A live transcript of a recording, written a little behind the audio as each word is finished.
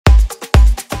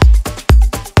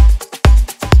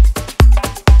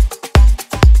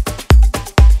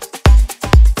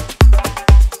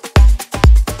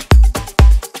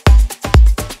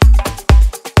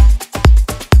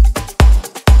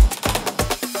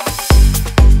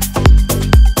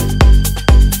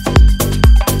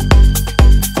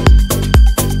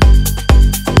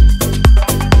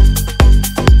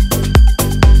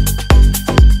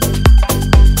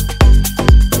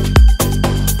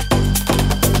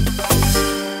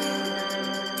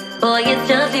Boy, it's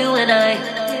just you and I.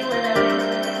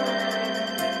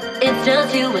 It's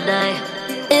just you and I.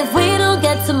 If we don't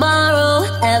get tomorrow,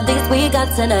 at least we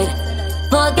got tonight.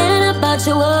 Forget about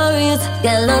your worries,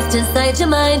 get lost inside your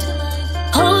mind.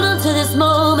 Hold on to this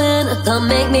moment, come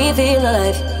make me feel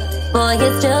alive. Boy,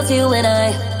 it's just you and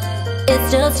I.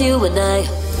 It's just you and I.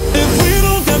 If we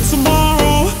don't get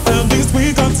tomorrow, at least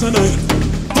we got tonight.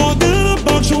 Forget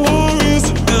about your worries,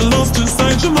 get lost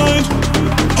inside your mind.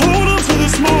 Hold on to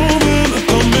this moment,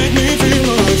 come make me feel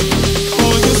alive.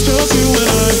 Boy, it's just you and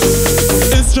I.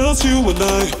 It's just you and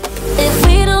I. If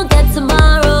we don't get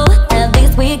tomorrow, at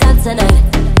least we got tonight.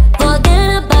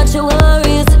 Forget about your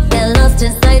worries, get lost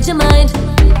inside your mind.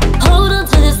 Hold on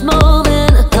to this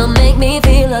moment, come make me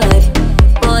feel alive.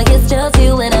 Boy, it's just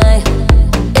you and I.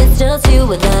 It's just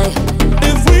you and I.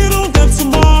 If we don't get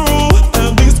tomorrow,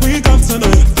 at least we got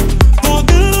tonight.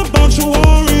 Forget about your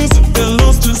worries, get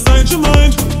lost inside your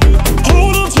mind.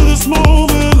 Hold on to this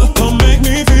moment, come make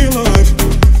me feel alive.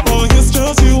 Boy, it's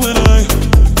just you and I.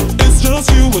 It's just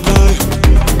you and I.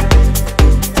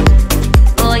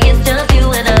 Boy, it's just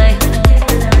you and I.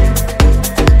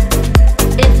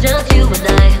 It's just you and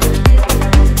I.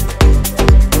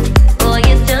 Boy,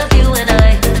 it's just you and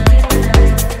I.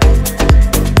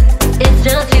 It's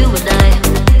just you and I.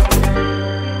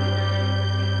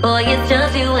 Boy, it's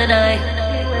just you and I.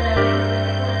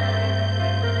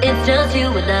 It's just you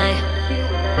and I.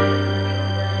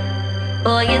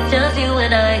 Boy, it's just you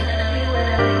and I.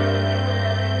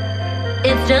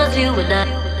 It's just you and I.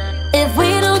 If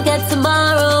we don't get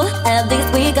tomorrow, at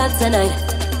least we got tonight.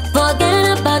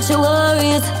 Forget about your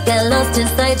worries, get lost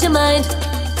inside your mind.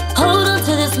 Hold on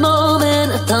to this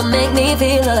moment, come make me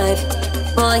feel alive.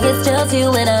 Boy, it's just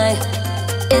you and I.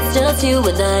 It's just you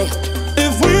and I.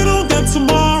 If we don't get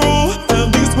tomorrow,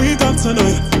 at least we got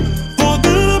tonight.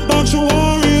 Forget about your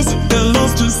worries, get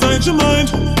lost inside your mind.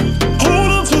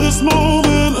 Hold on to this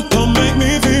moment, come make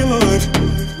me feel alive.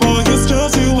 Boy, it's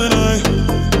just you and I.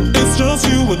 It's just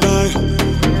you and I.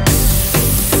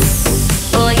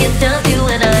 Boy, it's just you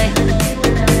and I.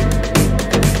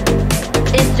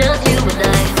 It's just you.